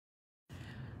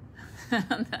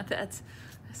That's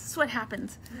what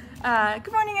happens.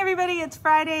 Good morning, everybody. It's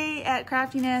Friday at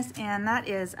Craftiness, and that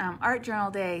is art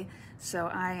journal day. So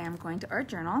I am going to art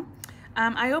journal.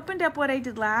 I opened up what I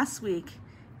did last week,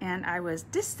 and I was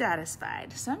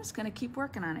dissatisfied. So I'm just going to keep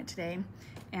working on it today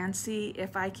and see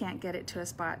if I can't get it to a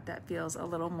spot that feels a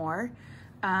little more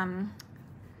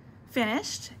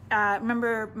finished.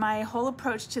 Remember, my whole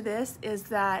approach to this is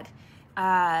that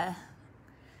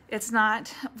it's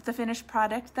not the finished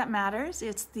product that matters.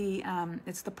 It's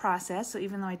the process. So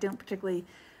even though I don't particularly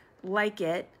like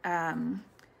it,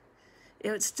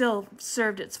 it still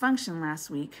served its function last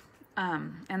week.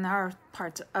 And there are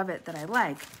parts of it that I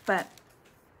like. But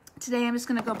today I'm just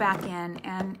going to go back in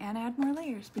and add more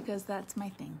layers because that's my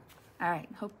thing. All right.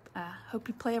 Hope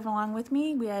you play along with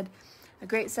me. We had a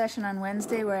great session on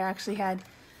Wednesday where I actually had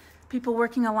people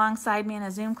working alongside me in a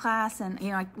Zoom class, and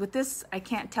you know, with this I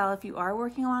can't tell if you are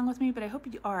working along with me, but I hope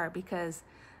you are, because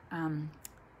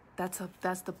that's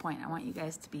the point. I want you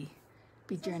guys to be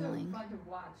journaling. It's also fun to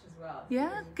watch as well.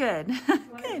 Yeah, good.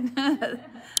 Good.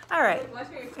 All right. Like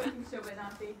watching a cooking show but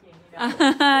not thinking, you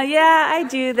know. Yeah, I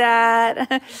do that.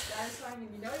 It's satisfying, and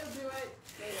you know you'll do it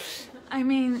later. I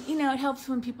mean, you know, it helps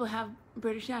when people have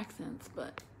British accents,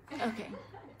 but okay.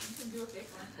 You can do a fake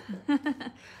one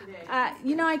today.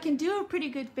 You know, I can do a pretty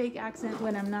good fake accent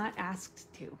when I'm not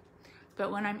asked to.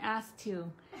 But when I'm asked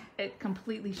to, it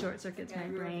completely short circuits my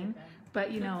brain.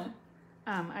 But, you know,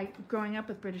 growing up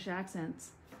with British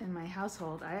accents in my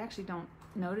household, I actually don't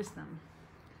notice them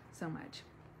so much.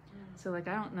 So, like,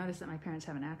 I don't notice that my parents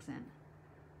have an accent.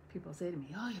 People say to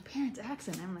me, "Oh, your parents'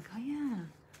 accent." I'm like, "Oh, yeah.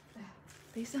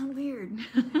 They sound weird."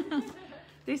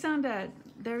 They sound,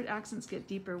 their accents get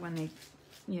deeper when they,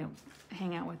 you know,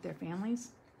 hang out with their families.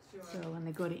 Sure. So when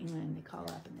they go to England, they call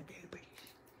up and they're very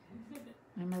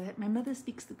British. My mother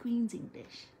speaks the Queen's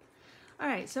English. All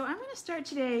right, so I'm going to start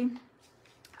today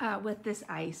with this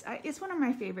ice. It's one of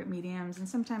my favorite mediums, and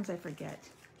sometimes I forget.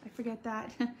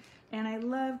 That. And I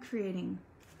love creating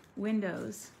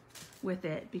windows with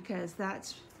it because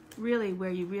that's really where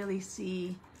you really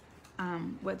see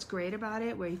what's great about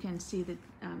it, where you can see the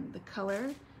color,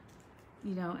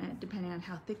 you know, and depending on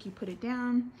how thick you put it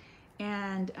down,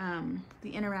 and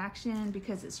the interaction,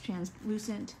 because it's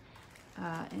translucent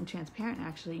and transparent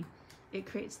actually, it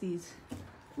creates these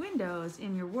windows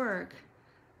in your work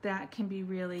that can be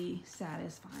really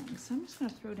satisfying. So I'm just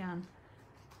going to throw down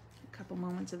a couple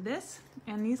moments of this,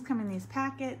 and these come in these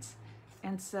packets,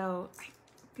 and so I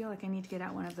feel like I need to get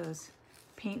out one of those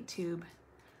paint tube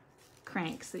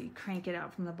cranks that you crank it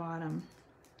out from the bottom.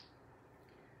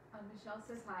 Michelle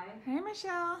says hi. Hey,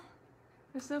 Michelle.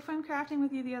 It was so fun crafting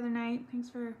with you the other night. Thanks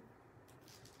for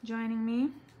joining me.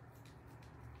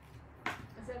 Is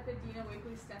that the Dina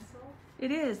Wakley stencil?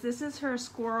 It is. This is her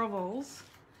Squovals.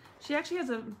 She actually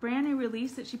has a brand new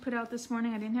release that she put out this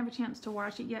morning. I didn't have a chance to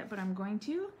watch it yet, but I'm going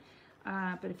to.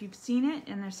 But if you've seen it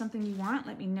and there's something you want,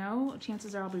 let me know.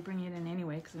 Chances are I'll be bringing it in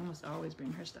anyway, because I almost always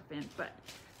bring her stuff in. But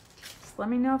just let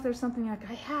me know if there's something like,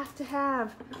 I have to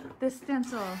have this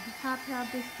stencil. I have to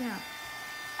have this stamp.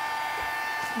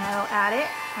 And I'll add it.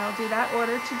 I'll do that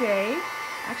order today.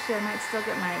 Actually, I might still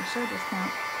get my show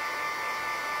discount.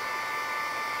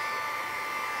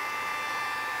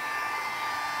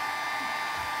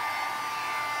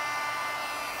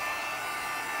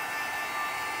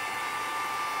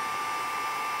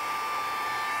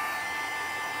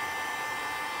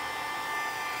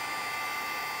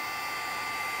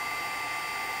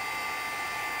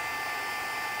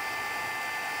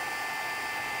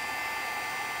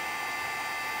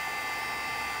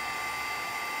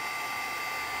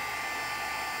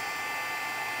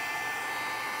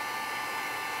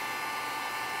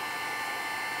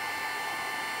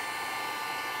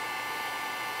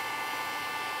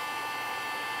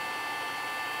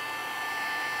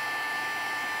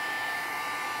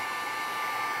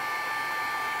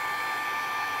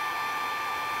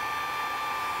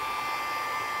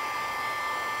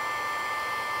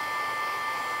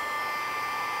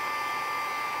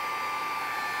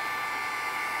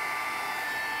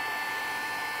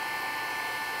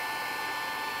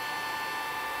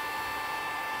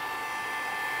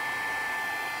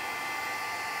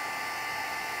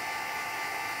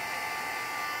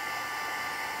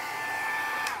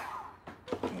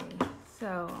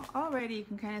 So already you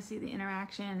can kind of see the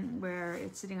interaction where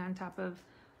it's sitting on top of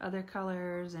other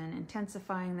colors and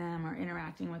intensifying them or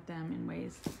interacting with them in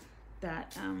ways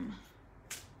that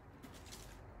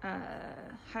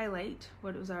highlight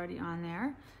what was already on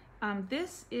there.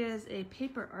 This is a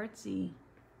paper artsy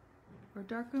or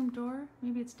darkroom door.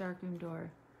 Maybe it's darkroom door.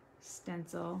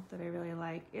 stencil that I really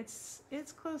like. It's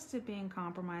close to being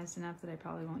compromised enough that I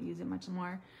probably won't use it much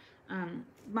more.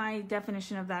 My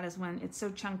definition of that is when it's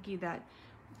so chunky that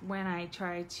when I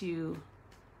try to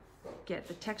get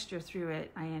the texture through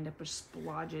it, I end up with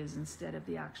splodges instead of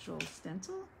the actual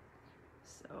stencil.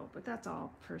 So, but that's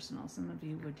all personal. Some of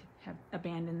you would have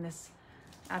abandoned this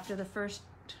after the first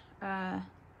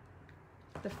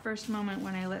moment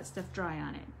when I let stuff dry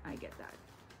on it. I get that.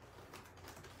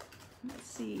 Let's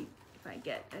see if I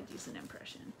get a decent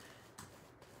impression.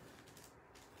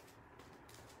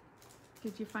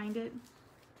 Did you find it?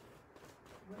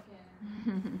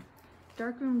 Looking.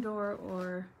 Darkroom door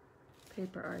or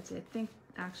paper arts. I think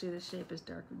actually the shape is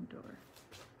darkroom door.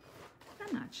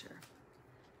 I'm not sure.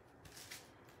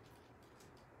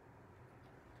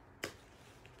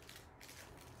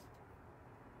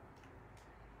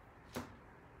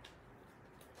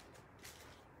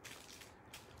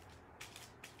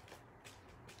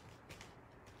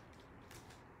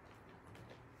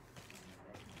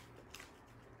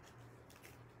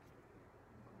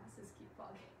 Glasses keep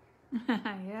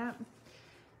fogging. Yep.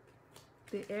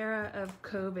 The era of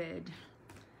COVID.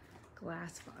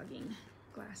 Glass fogging.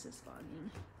 Glasses fogging.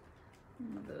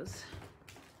 One of those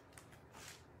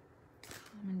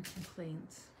common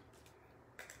complaints.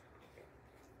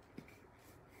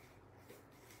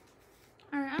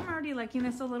 All right, I'm already liking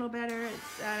this a little better.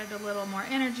 It's added a little more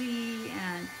energy,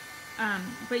 and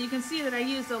but you can see that I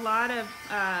used a lot of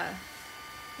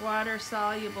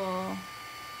water-soluble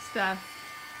stuff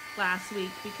last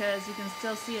week because you can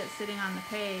still see it sitting on the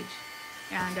page,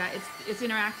 and it's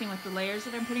interacting with the layers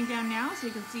that I'm putting down now. So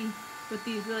you can see with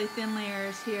these really thin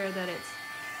layers here that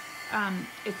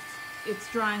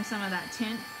it's drawing some of that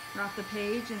tint off the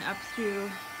page and up through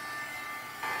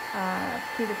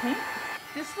the paint.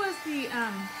 This was the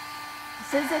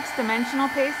Sizzix Dimensional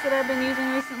Paste that I've been using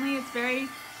recently.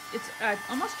 It's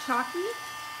almost chalky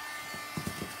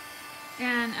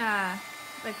and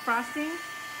like frosting,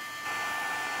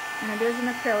 and it is an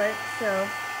acrylic, so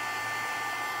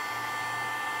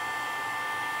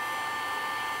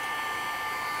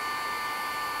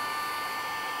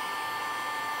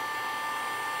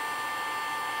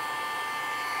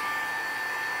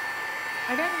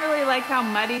I didn't really like how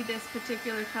muddy this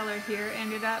particular color here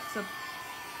ended up, so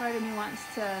part of me wants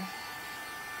to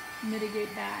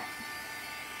mitigate that.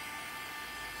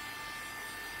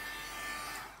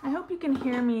 I hope you can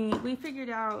hear me. We figured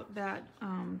out that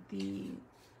the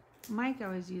mic I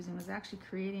was using was actually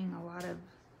creating a lot of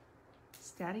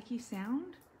staticky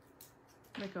sound,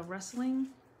 like a rustling,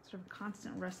 sort of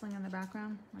constant rustling in the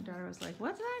background. My daughter was like,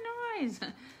 "What's that noise?"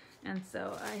 And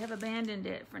so I have abandoned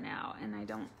it for now, and I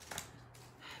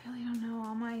really don't know.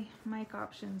 All my mic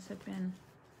options have been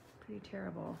pretty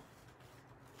terrible.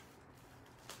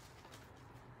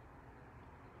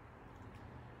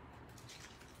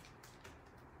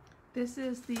 This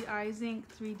is the IZink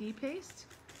 3D paste.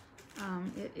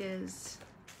 It is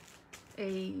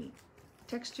a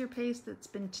texture paste that's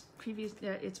been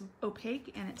it's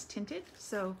opaque and it's tinted.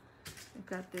 So I've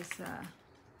got this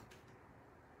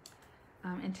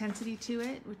intensity to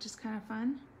it, which is kind of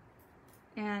fun.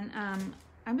 And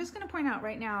I'm just going to point out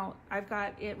right now, I've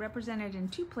got it represented in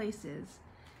two places,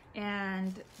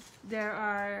 and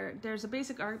there's a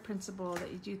basic art principle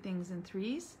that you do things in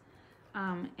threes,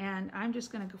 and I'm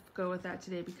just going to go with that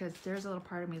today because there's a little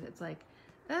part of me that's like,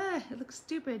 it looks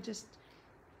stupid, just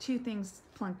two things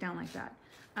plunked down like that.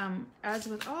 As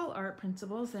with all art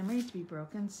principles, they're made to be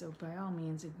broken, so by all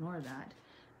means ignore that.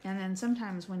 And then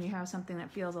sometimes when you have something that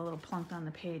feels a little plunked on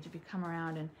the page, if you come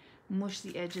around and mush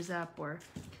the edges up or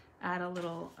add a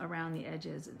little around the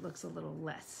edges, it looks a little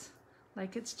less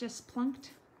like it's just plunked,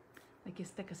 like you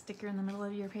stick a sticker in the middle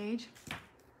of your page.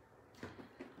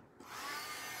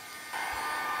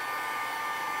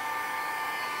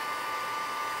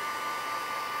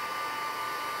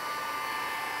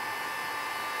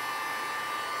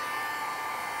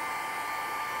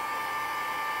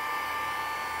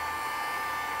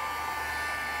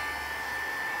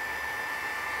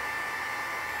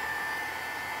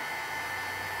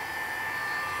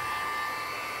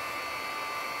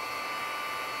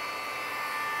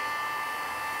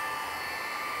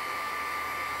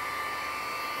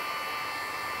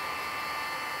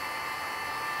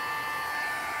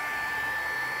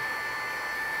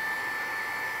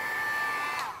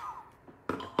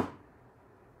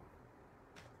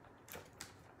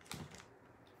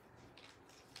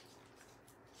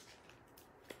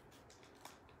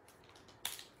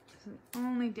 The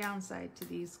only downside to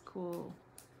these cool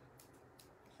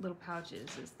little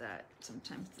pouches is that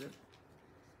sometimes the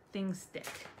things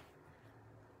stick.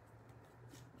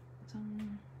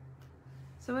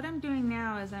 So what I'm doing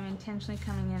now is I'm intentionally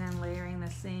coming in and layering the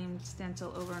same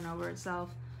stencil over and over itself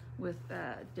with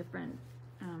different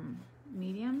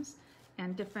mediums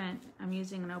and different, I'm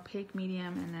using an opaque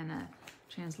medium and then a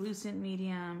translucent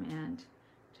medium, and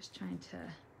just trying to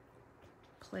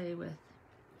play with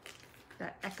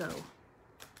that echo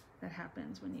that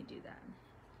happens when you do that.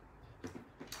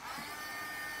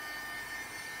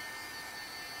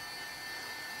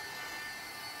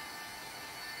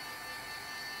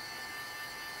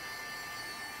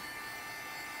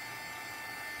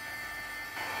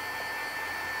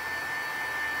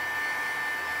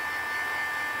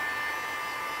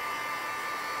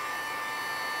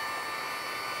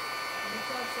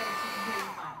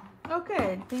 Oh,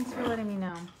 good. Thanks for letting me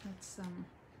know. That's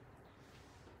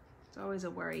it's always a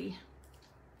worry.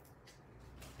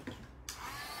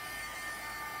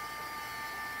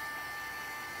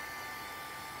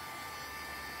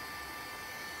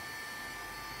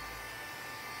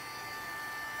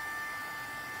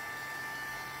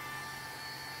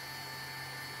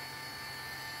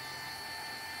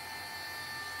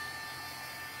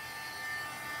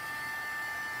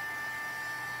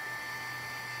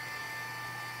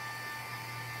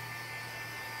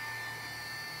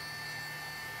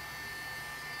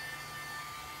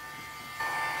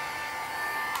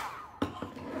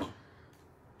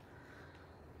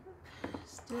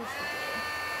 Still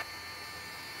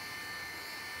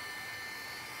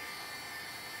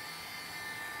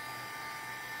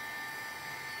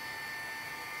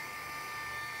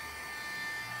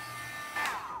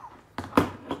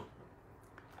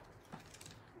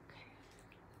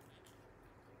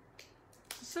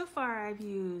so far I've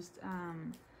used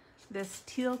this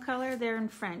teal color. They're in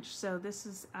French, so this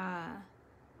is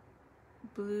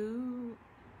blue,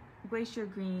 glacier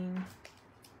green,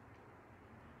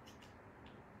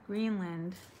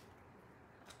 Greenland.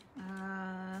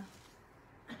 I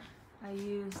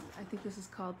think this is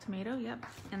called tomato, yep.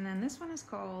 And then this one is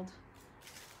called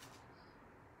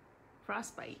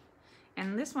frostbite.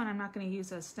 And this one I'm not going to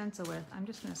use a stencil with. I'm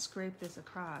just going to scrape this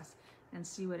across and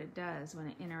see what it does when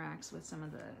it interacts with some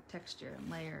of the texture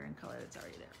and layer and color that's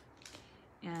already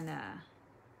there. And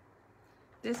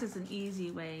this is an easy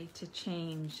way to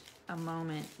change a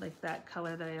moment, like that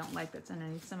color that I don't like that's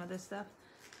underneath some of this stuff.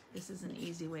 This is an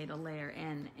easy way to layer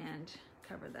in and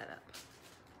cover that up.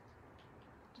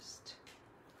 Just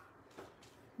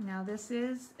now, this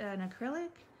is an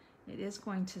acrylic. It is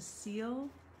going to seal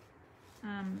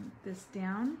this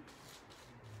down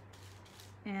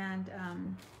and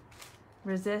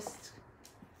resist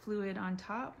fluid on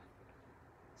top.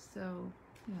 So,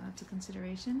 you know, that's a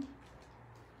consideration.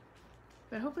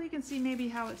 But hopefully you can see maybe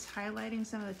how it's highlighting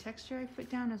some of the texture I put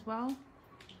down as well.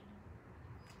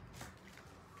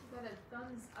 Got a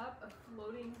thumbs up, a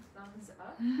floating thumbs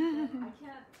up. You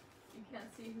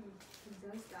can't see who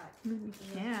does that. You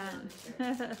can't.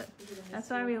 That's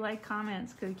why we like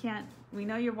comments, because we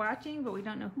know you're watching, but we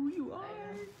don't know who you are.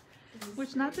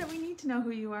 Which, not that we need to know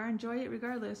who you are, enjoy it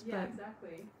regardless. Yeah, but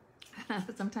exactly.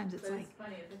 Sometimes it's like. It's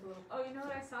funny. It's like a little, oh, you know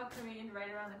what I saw coming in right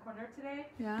around the corner today?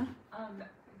 Yeah.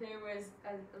 There was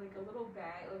like a little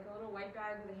bag, like a little white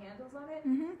bag with the handles on it,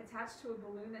 attached to a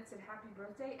balloon that said "Happy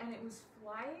Birthday," and it was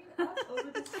flying up over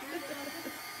the street.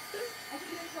 I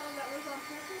couldn't tell if that was on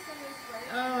purpose, and it was right.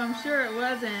 Oh, I'm sure it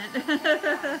wasn't.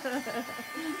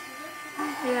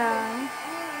 Yeah.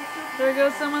 There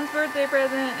goes someone's birthday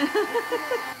present.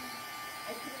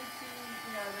 I couldn't see,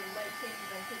 you know, the light changes.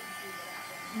 I couldn't see what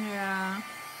happened. Yeah.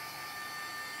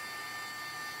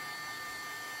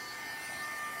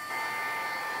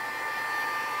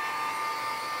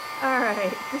 All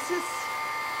right,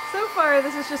 so far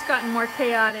this has just gotten more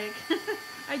chaotic.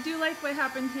 I do like what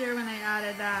happened here when I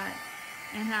added that,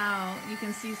 and how you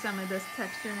can see some of this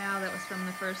texture now that was from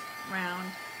the first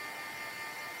round.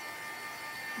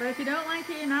 But if you don't like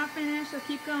it, you're not finished, so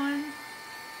keep going.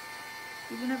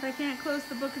 Even if I can't close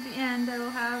the book at the end, I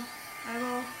will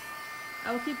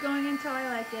keep going until I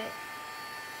like it.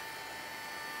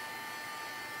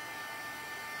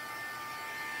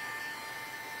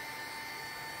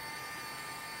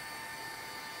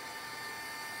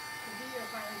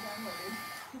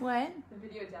 What? The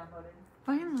video downloaded.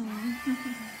 Finally.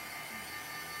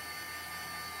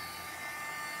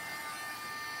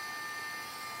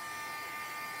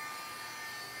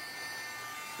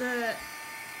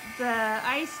 The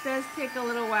ice does take a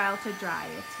little while to dry.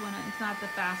 It's not the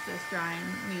fastest drying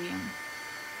medium.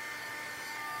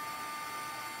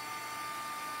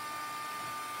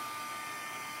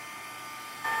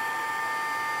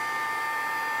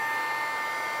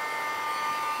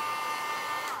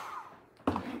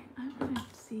 I'm gonna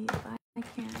see if I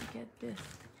can't get this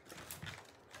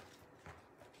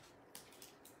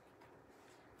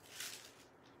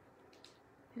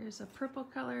Here's a purple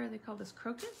color, they call this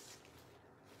crocus.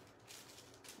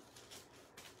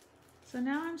 So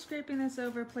now I'm scraping this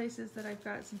over places that I've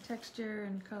got some texture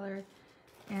and color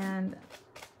and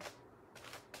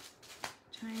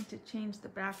trying to change the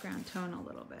background tone a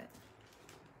little bit.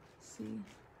 See?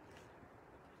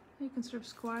 You can sort of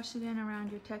squash it in around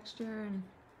your texture and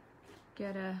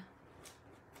get a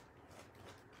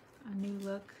new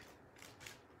look.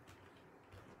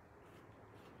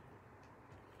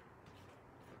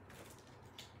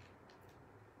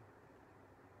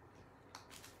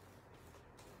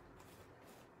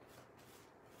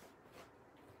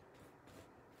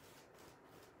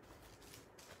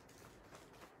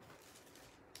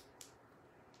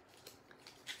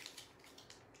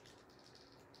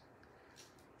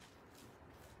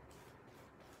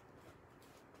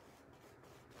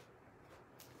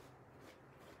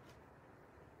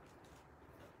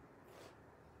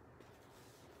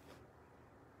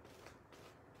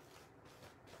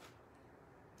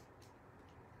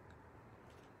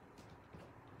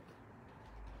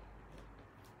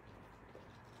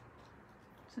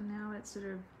 So now it's sort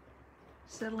of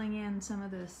settling in some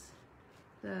of the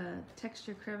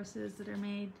texture crevices that are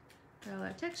made. Got a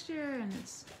lot of texture and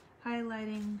it's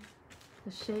highlighting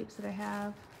the shapes that I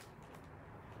have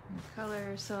and the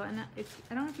color. So, and I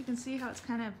don't know if you can see how it's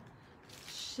kind of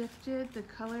shifted the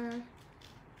color,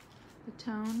 the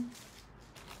tone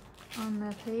on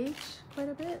the page quite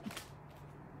a bit.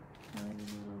 Highlighted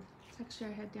a little texture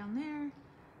I had down there. I don't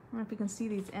know if you can see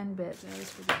these end bits. I always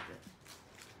forget that.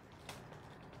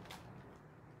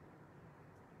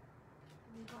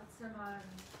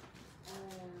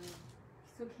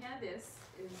 So Candace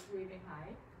is waving hi.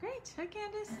 Great, hi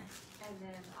Candace. And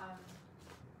then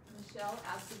Michelle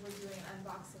asked if we're doing an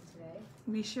unboxing today.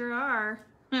 We sure are.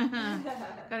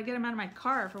 Gotta get them out of my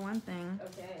car for one thing.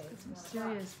 Okay. Some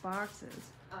serious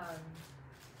boxes. Oh,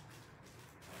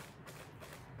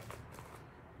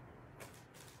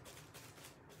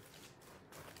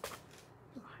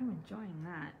 I'm enjoying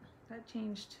that. That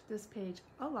changed this page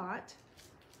a lot.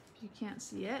 If you can't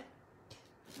see it.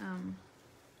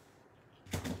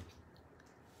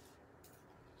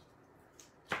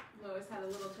 Lois had a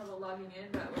little trouble logging in,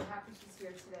 but we're happy she's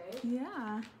here today.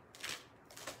 Yeah.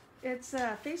 It's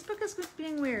Facebook is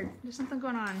being weird. There's something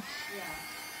going on. Yeah.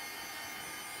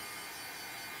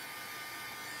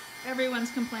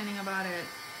 Everyone's complaining about it.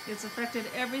 It's affected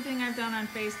everything I've done on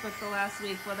Facebook the last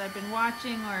week, whether I've been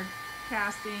watching or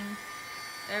casting.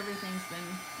 Everything's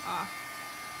been off.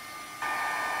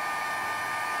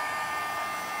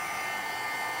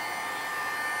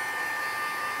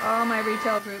 All my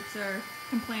retail groups are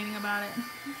complaining about it.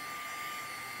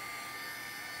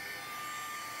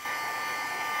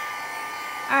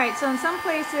 All right, so in some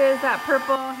places that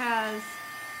purple has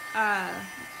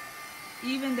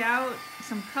evened out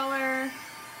some color,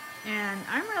 and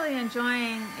I'm really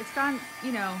enjoying, it's gone,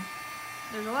 you know,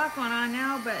 there's a lot going on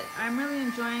now, but I'm really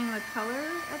enjoying the color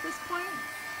at this point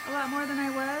a lot more than I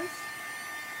was.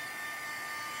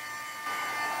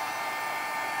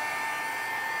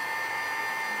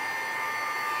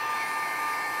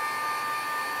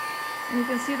 And you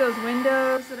can see those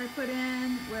windows that I put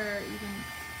in where you can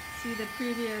see the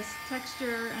previous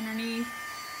texture underneath.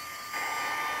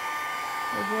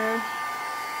 Over.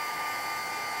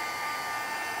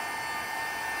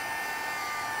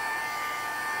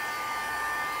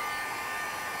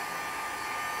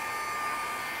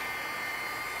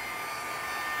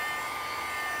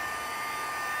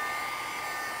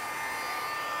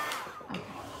 Okay,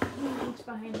 I'm gonna reach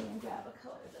behind me and grab a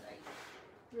color that I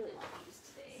really want to use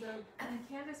today. So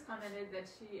Candace commented that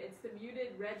it's the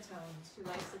muted red tone. She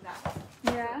likes it that way.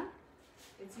 Yeah?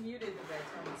 It's muted the red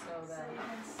tone so that you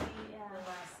can see, the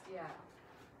last, yeah.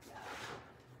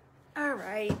 All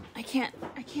right, I can't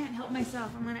help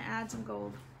myself. I'm gonna add some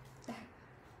gold. Is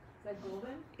that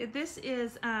golden? This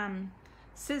is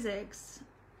Sizzix.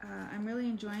 I'm really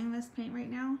enjoying this paint right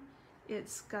now.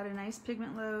 It's got a nice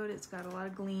pigment load. It's got a lot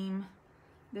of gleam.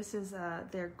 This is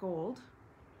their gold.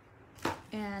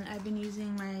 And I've been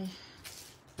using my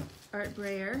art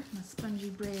brayer, my spongy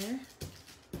brayer.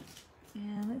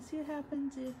 And let's see what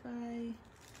happens if I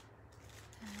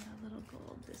add a little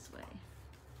gold this way.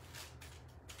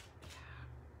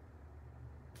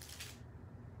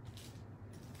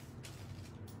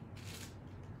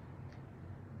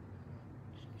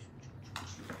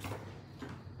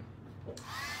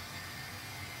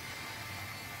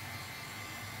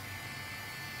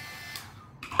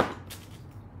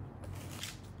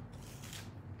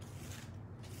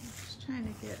 Just trying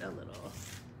to get a little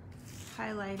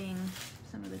highlighting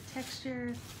some of the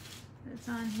texture that's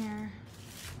on here.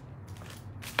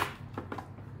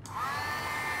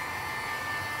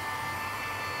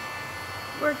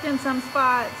 Worked in some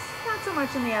spots, not so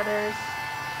much in the others.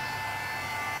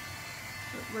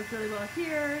 It worked really well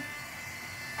here.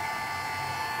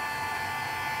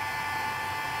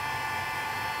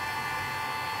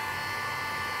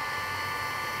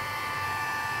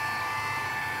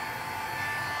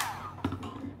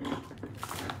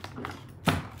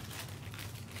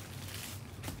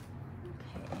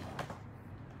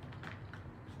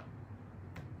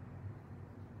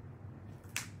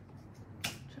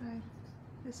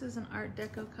 This is an Art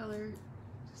Deco color,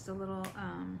 just a little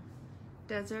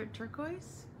desert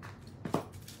turquoise.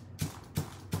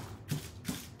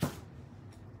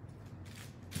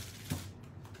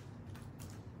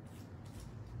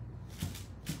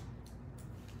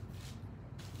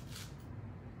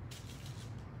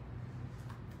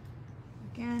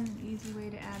 Again, an easy way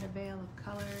to add a veil of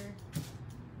color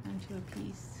onto a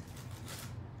piece.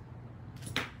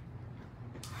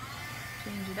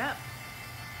 Change it up.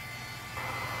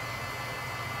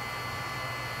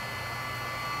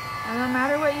 And no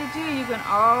matter what you do, you can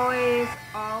always,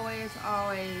 always,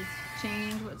 always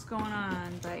change what's going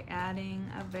on by adding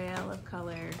a veil of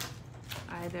color,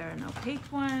 either an opaque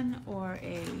one or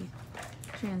a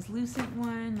translucent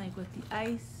one, like with the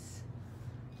ice.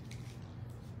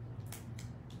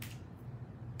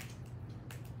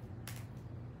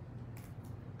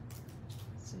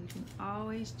 So you can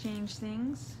always change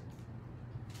things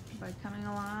by coming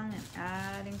along and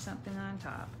adding something on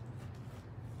top.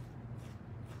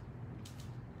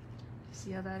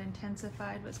 See how that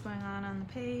intensified what's going on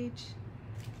the page?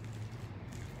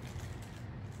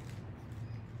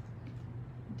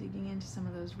 Digging into some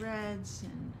of those reds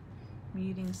and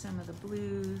muting some of the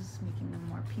blues, making them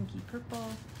more pinky purple.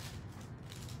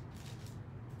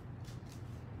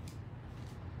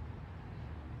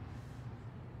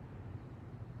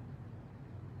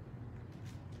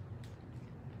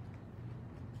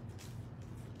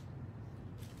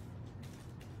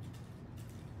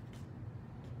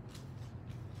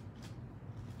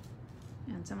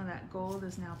 And some of that gold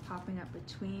is now popping up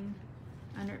between,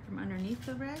 from underneath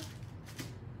the red,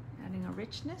 adding a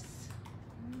richness.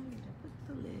 With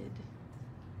the lid.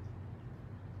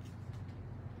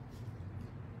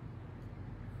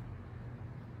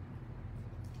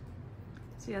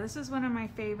 So yeah, this is one of my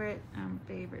favorite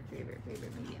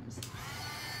mediums.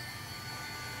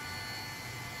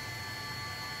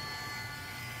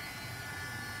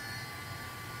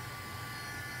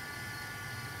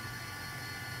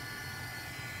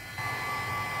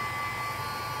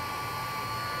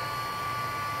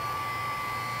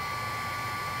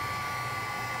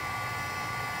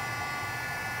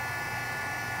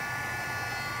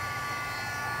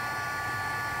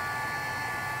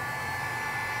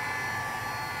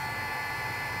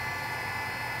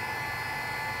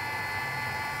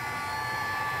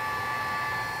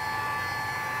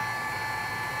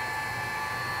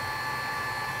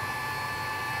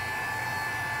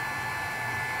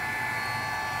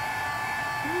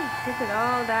 Look at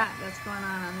all that's going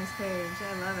on this page.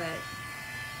 I love it.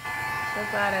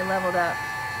 So glad I leveled up.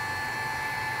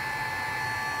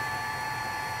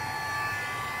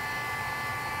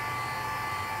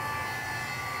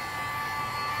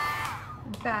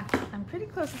 In fact, I'm pretty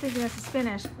close to thinking this is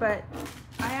finished, but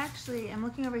I actually am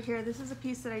looking over here. This is a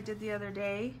piece that I did the other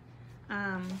day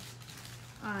on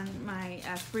my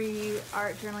free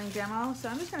art journaling demo. So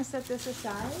I'm just going to set this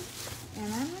aside. And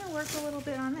I'm going to work a little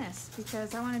bit on this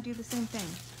because I want to do the same thing.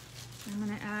 I'm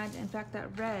going to add, in fact, that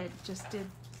red just is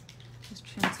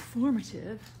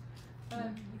transformative.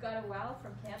 You got a wow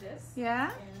from Candace.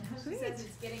 Yeah? And she says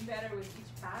it's getting better with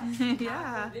each pass. Yeah.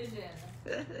 Half the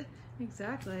vision.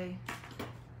 Exactly.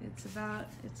 It's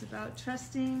about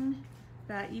trusting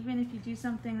that even if you do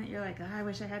something that you're like, oh, I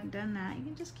wish I hadn't done that, you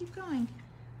can just keep going.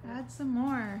 Add some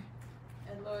more.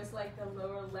 And Lois liked the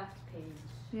lower left page.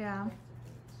 Yeah.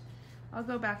 I'll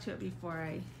go back to it before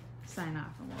I sign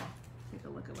off and we'll take a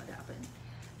look at what happened.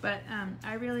 But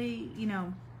I really,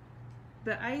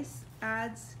 the ice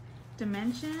adds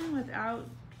dimension without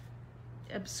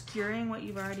obscuring what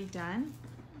you've already done.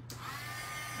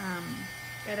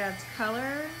 It adds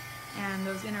color and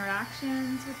those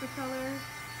interactions with the color.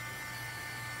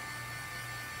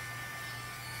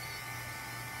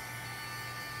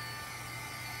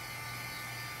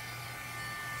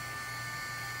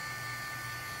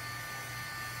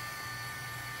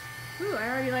 Ooh, I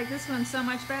already like this one so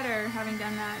much better having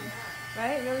done that,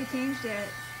 right? It really changed it.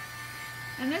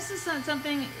 And this is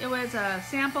something, it was a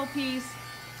sample piece.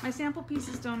 My sample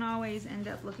pieces don't always end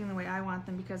up looking the way I want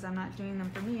them because I'm not doing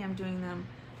them for me, I'm doing them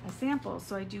as samples.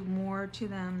 So I do more to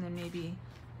them than maybe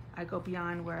I go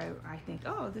beyond where I think,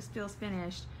 oh, this feels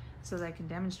finished, so that I can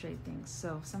demonstrate things.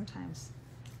 So sometimes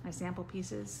my sample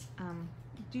pieces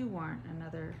do warrant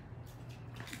another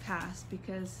pass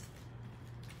because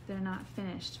they're not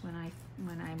finished when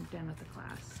I'm done with the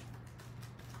class.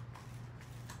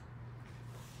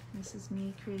 This is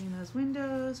me creating those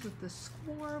windows with the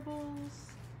Squoval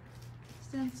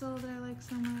stencil that I like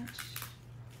so much,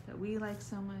 that we like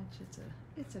so much.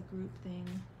 It's a group thing.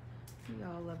 We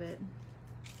all love it.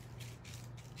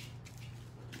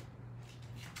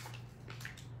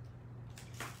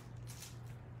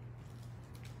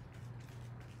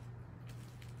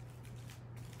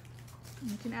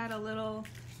 You can add a little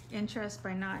interest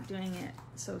by not doing it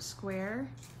so square,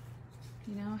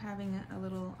 you know, having a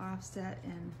little offset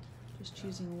and just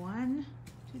choosing one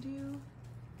to do,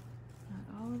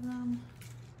 not all of them.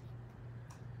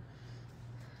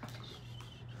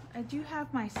 I do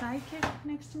have my sidekick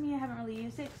next to me. I haven't really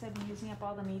used it because I've been using up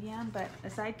all the medium, but a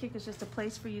sidekick is just a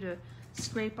place for you to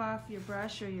scrape off your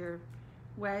brush or your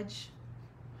wedge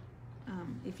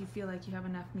if you feel like you have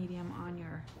enough medium on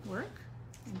your work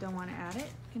and don't want to add it.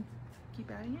 You can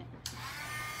keep adding it.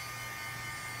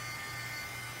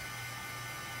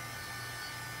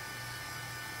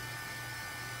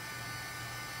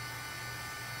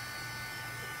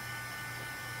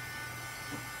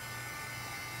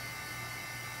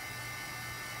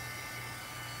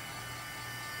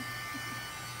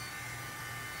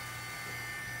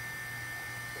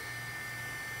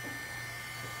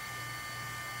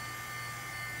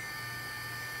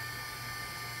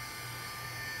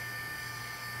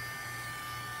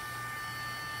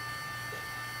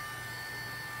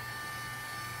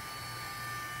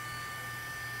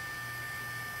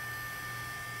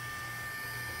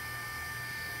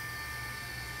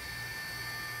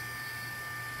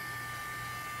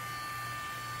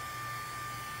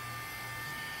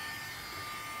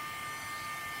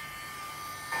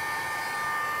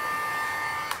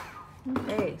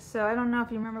 Okay, so I don't know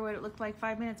if you remember what it looked like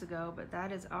 5 minutes ago, but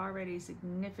that is already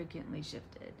significantly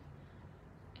shifted.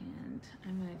 And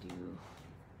I'm going to do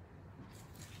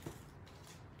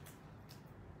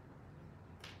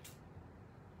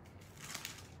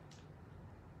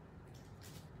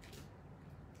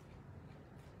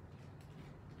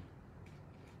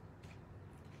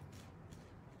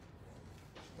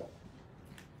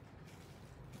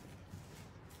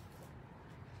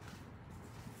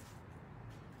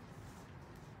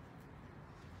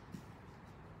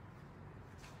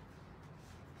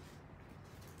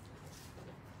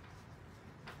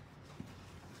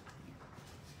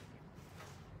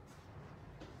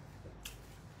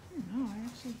I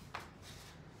actually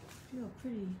feel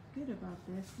pretty good about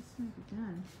this. This might be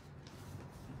done.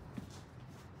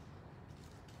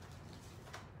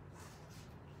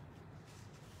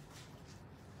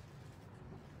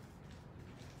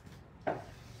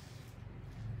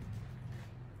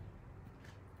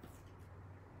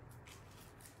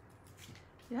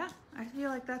 Yeah, I feel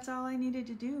like that's all I needed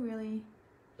to do really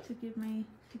to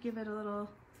give it a little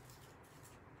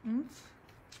oomph.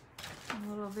 A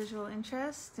little visual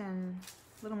interest and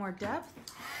a little more depth.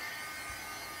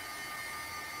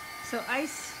 So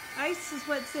ice is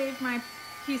what saved my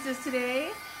pieces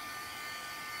today.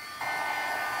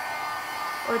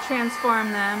 Or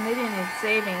transform them. They didn't need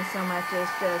saving so much as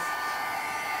just...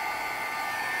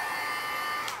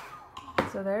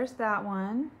 So there's that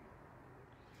one.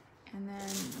 And then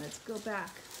let's go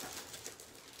back.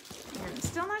 And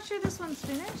still not sure this one's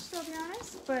finished, I'll be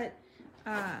honest, but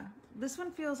this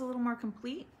one feels a little more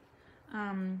complete.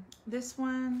 This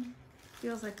one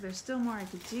feels like there's still more I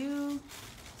could do.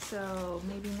 So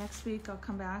maybe next week I'll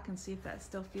come back and see if that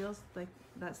still feels like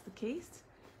that's the case.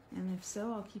 And if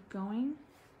so, I'll keep going.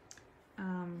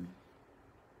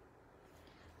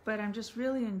 But I'm just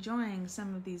really enjoying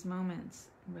some of these moments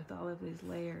with all of these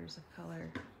layers of color.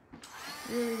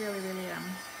 Really, really, really am.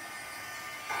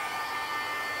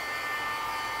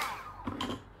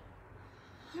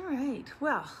 All right,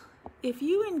 well, if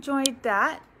you enjoyed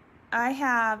that, I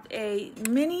have a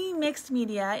mini mixed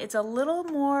media. It's a little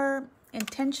more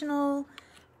intentional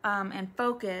and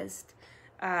focused,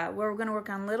 where we're going to work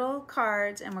on little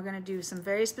cards and we're going to do some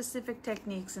very specific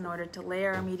techniques in order to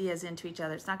layer our medias into each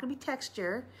other. It's not going to be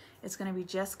texture. It's going to be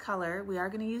just color. We are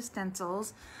going to use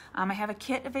stencils. I have a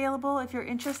kit available if you're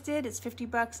interested. It's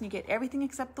 $50 and you get everything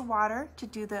except the water to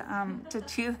do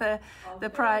the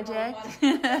project.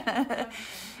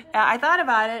 I thought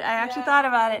about it. I actually thought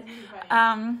about it.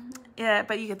 Yeah,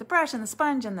 but you get the brush and the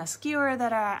sponge and the skewer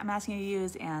that I'm asking you to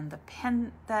use, and the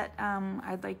pen that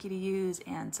I'd like you to use,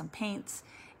 and some paints,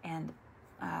 and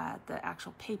the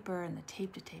actual paper and the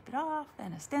tape to tape it off,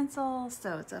 and a stencil.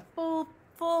 So it's a full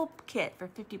kit for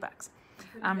 $50.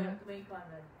 Put the link on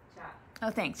the chat. Oh,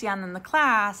 thanks. Yeah, and then the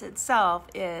class itself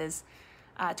is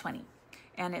 20.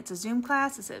 And it's a Zoom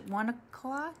class. It's at 1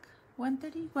 o'clock,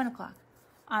 1:30, 1 o'clock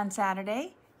on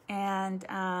Saturday. And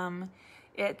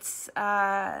it's,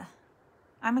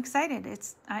 I'm excited.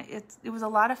 It was a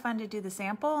lot of fun to do the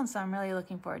sample, and so I'm really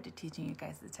looking forward to teaching you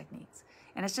guys the techniques.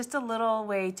 And it's just a little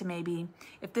way to maybe,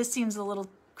 if this seems a little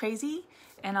crazy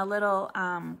and a little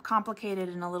complicated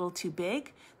and a little too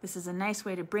big, this is a nice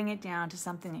way to bring it down to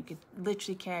something you could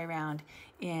literally carry around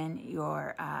in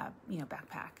your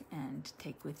backpack and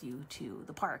take with you to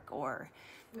the park or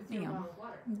with your bottle of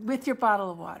water. With your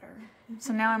bottle of water.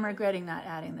 So now I'm regretting not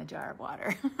adding the jar of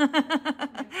water.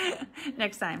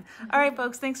 Next time. All right,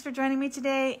 folks, thanks for joining me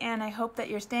today, and I hope that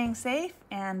you're staying safe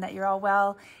and that you're all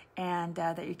well and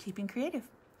that you're keeping creative.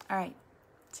 All right,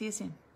 see you soon.